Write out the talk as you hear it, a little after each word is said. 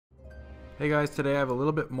Hey guys, today I have a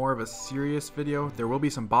little bit more of a serious video. There will be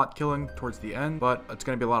some bot killing towards the end, but it's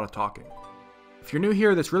going to be a lot of talking. If you're new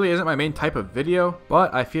here, this really isn't my main type of video,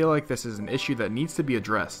 but I feel like this is an issue that needs to be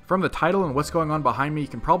addressed. From the title and what's going on behind me, you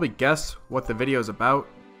can probably guess what the video is about.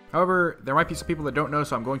 However, there might be some people that don't know,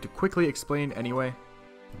 so I'm going to quickly explain anyway.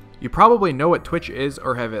 You probably know what Twitch is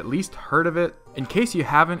or have at least heard of it. In case you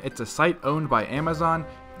haven't, it's a site owned by Amazon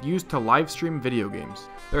used to live stream video games.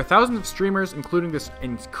 There are thousands of streamers, including this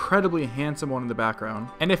incredibly handsome one in the background.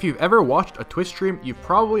 And if you've ever watched a Twitch stream, you've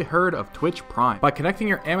probably heard of Twitch Prime. By connecting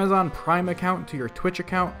your Amazon Prime account to your Twitch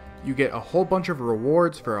account, you get a whole bunch of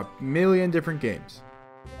rewards for a million different games,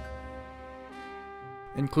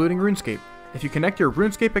 including RuneScape. If you connect your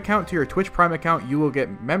RuneScape account to your Twitch Prime account, you will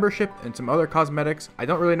get membership and some other cosmetics. I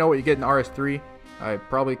don't really know what you get in RS3.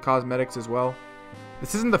 Probably cosmetics as well.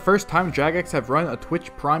 This isn't the first time Jagex have run a Twitch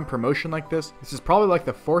Prime promotion like this. This is probably like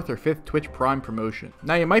the 4th or 5th Twitch Prime promotion.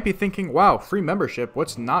 Now you might be thinking, wow, free membership,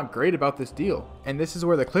 what's not great about this deal? And this is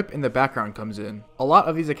where the clip in the background comes in. A lot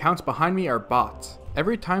of these accounts behind me are bots.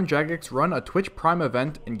 Every time Jagex run a Twitch Prime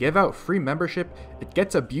event and give out free membership, it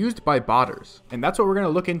gets abused by botters. And that's what we're going to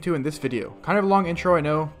look into in this video. Kind of a long intro, I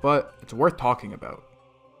know, but it's worth talking about.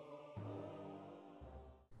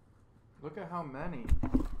 Look at how many.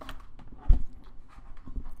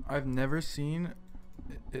 I've never seen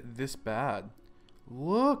it this bad.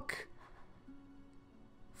 Look!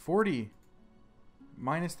 40.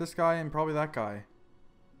 Minus this guy and probably that guy.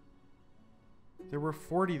 There were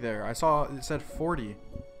 40 there. I saw it said 40.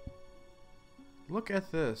 Look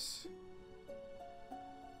at this.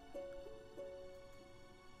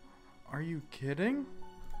 Are you kidding?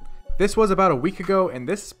 This was about a week ago and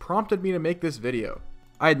this prompted me to make this video.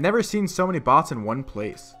 I had never seen so many bots in one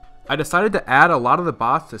place. I decided to add a lot of the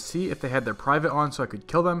bots to see if they had their private on so I could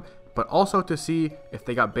kill them, but also to see if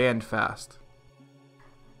they got banned fast.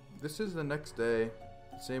 This is the next day,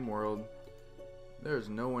 same world. There's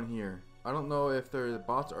no one here. I don't know if the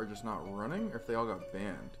bots are just not running or if they all got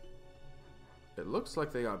banned. It looks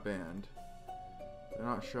like they got banned. They're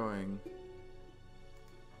not showing.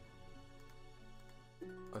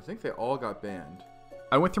 I think they all got banned.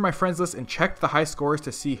 I went through my friends list and checked the high scores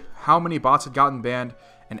to see how many bots had gotten banned,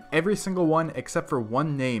 and every single one except for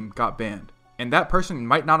one name got banned. And that person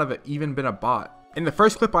might not have even been a bot. In the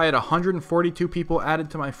first clip I had 142 people added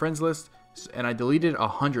to my friends list, and I deleted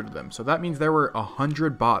 100 of them, so that means there were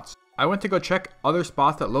 100 bots. I went to go check other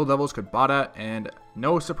spots that low levels could bot at, and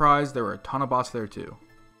no surprise, there were a ton of bots there too.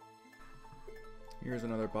 Here's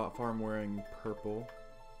another bot farm wearing purple.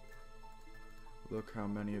 Look how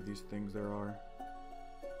many of these things there are.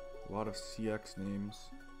 A lot of CX names.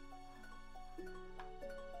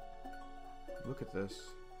 Look at this.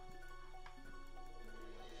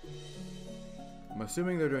 I'm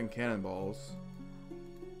assuming they're doing cannonballs.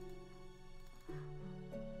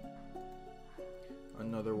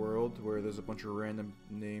 Another world where there's a bunch of random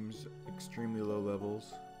names, extremely low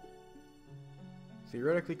levels.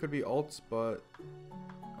 Theoretically could be alts, but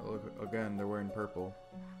look, again, they're wearing purple.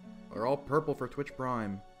 They're all purple for Twitch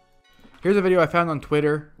Prime. Here's a video I found on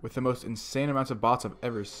Twitter with the most insane amounts of bots I've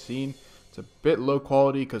ever seen. It's a bit low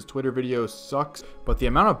quality because Twitter videos sucks, but the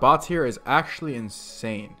amount of bots here is actually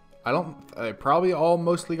insane. I probably all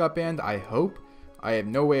mostly got banned, I hope. I have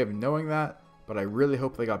no way of knowing that, but I really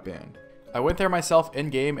hope they got banned. I went there myself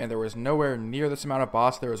in game and there was nowhere near this amount of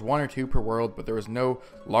bots. There was 1 or 2 per world, but there was no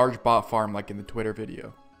large bot farm like in the Twitter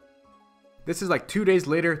video. This is like 2 days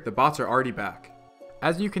later, the bots are already back.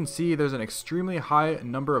 As you can see, there's an extremely high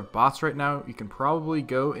number of bots right now. You can probably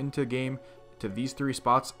go into game to these 3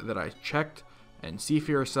 spots that I checked and see for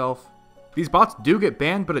yourself. These bots do get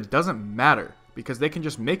banned, but it doesn't matter because they can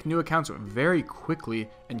just make new accounts very quickly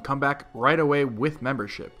and come back right away with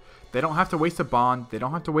membership. They don't have to waste a bond, they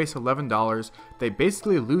don't have to waste $11, they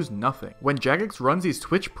basically lose nothing. When Jagex runs these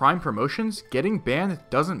Twitch Prime promotions, getting banned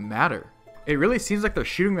doesn't matter. It really seems like they're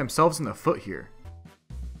shooting themselves in the foot here.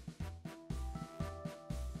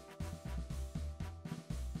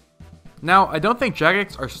 Now, I don't think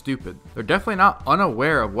Jagex are stupid. They're definitely not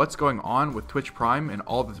unaware of what's going on with Twitch Prime and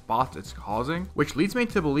all the bots it's causing, which leads me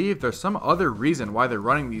to believe there's some other reason why they're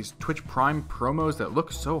running these Twitch Prime promos that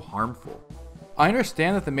look so harmful. I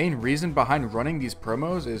understand that the main reason behind running these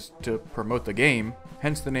promos is to promote the game,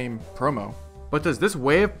 hence the name promo. But does this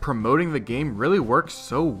way of promoting the game really work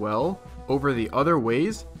so well over the other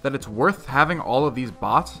ways that it's worth having all of these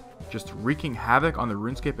bots just wreaking havoc on the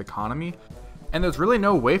RuneScape economy? And there's really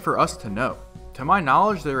no way for us to know. To my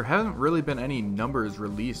knowledge, there haven't really been any numbers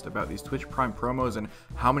released about these Twitch Prime promos and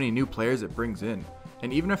how many new players it brings in.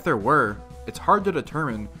 And even if there were, it's hard to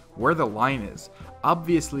determine where the line is.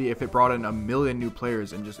 Obviously, if it brought in a million new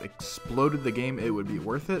players and just exploded the game, it would be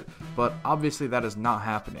worth it, but obviously that is not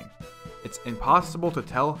happening. It's impossible to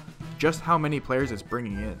tell just how many players it's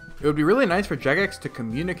bringing in. It would be really nice for Jagex to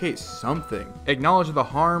communicate something, acknowledge the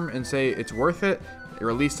harm and say it's worth it,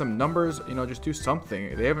 release some numbers, just do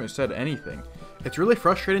something. They haven't said anything. It's really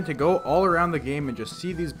frustrating to go all around the game and just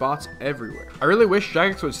see these bots everywhere. I really wish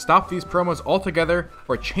Jagex would stop these promos altogether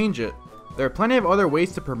or change it. There are plenty of other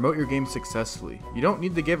ways to promote your game successfully. You don't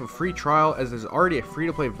need to give a free trial, as there's already a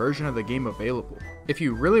free-to-play version of the game available. If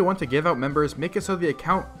you really want to give out members, make it so the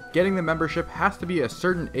account getting the membership has to be a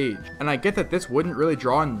certain age. And I get that this wouldn't really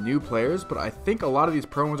draw in new players, but I think a lot of these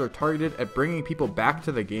promos are targeted at bringing people back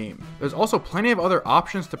to the game. There's also plenty of other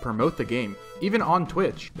options to promote the game, even on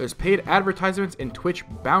Twitch. There's paid advertisements and Twitch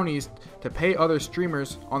bounties to pay other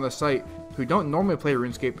streamers on the site who don't normally play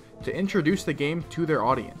RuneScape to introduce the game to their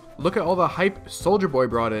audience. Look at all the hype Soulja Boy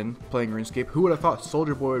brought in playing RuneScape. Who would have thought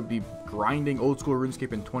Soulja Boy would be grinding old school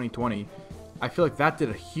RuneScape in 2020? I feel like that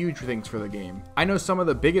did huge things for the game. I know some of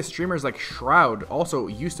the biggest streamers like Shroud also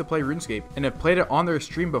used to play RuneScape and have played it on their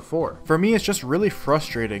stream before. For me, it's just really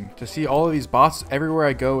frustrating to see all of these bots everywhere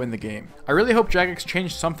I go in the game. I really hope Jagex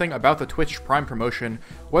changed something about the Twitch Prime promotion,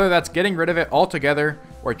 whether that's getting rid of it altogether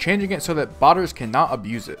or changing it so that botters cannot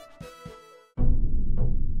abuse it.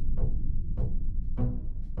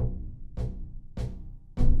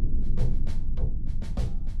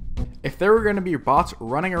 If there were going to be bots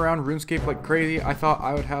running around RuneScape like crazy, I thought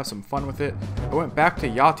I would have some fun with it. I went back to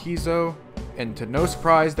Yatizo, and to no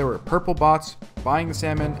surprise, there were purple bots buying the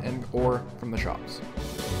salmon and ore from the shops.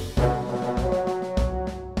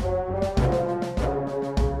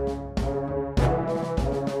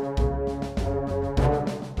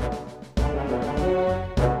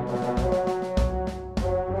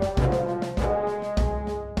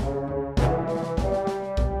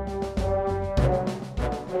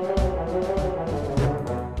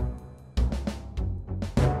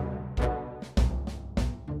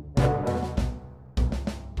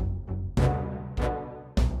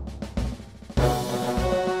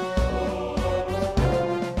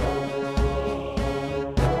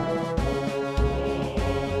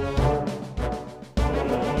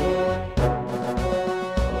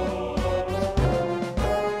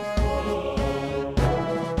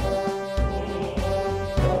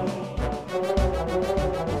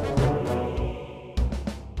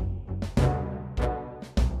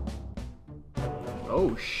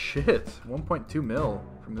 Oh shit, 1.2 mil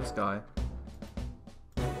from this guy.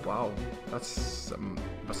 Wow, that's,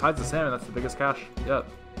 besides the salmon, that's the biggest cash yet.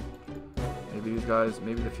 Maybe these guys,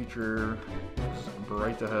 maybe the future is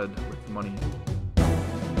bright ahead with money.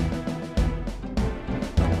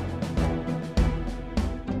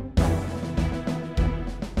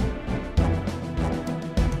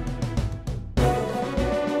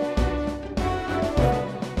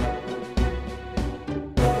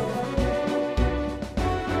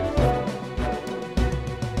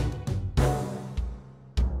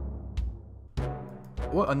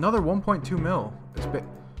 What, another 1.2 mil?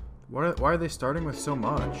 Why are they starting with so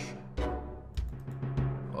much?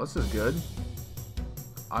 Well, this is good.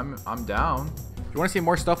 I'm down. If you want to see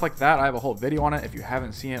more stuff like that, I have a whole video on it if you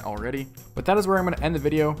haven't seen it already. But that is where I'm going to end the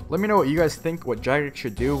video. Let me know what you guys think, what Jagex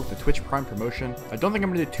should do with the Twitch Prime promotion. I don't think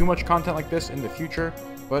I'm going to do too much content like this in the future,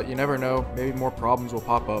 but you never know. Maybe more problems will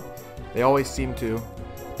pop up. They always seem to.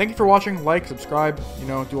 Thank you for watching. Like, subscribe,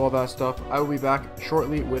 do all that stuff. I will be back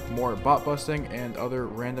shortly with more bot busting and other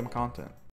random content.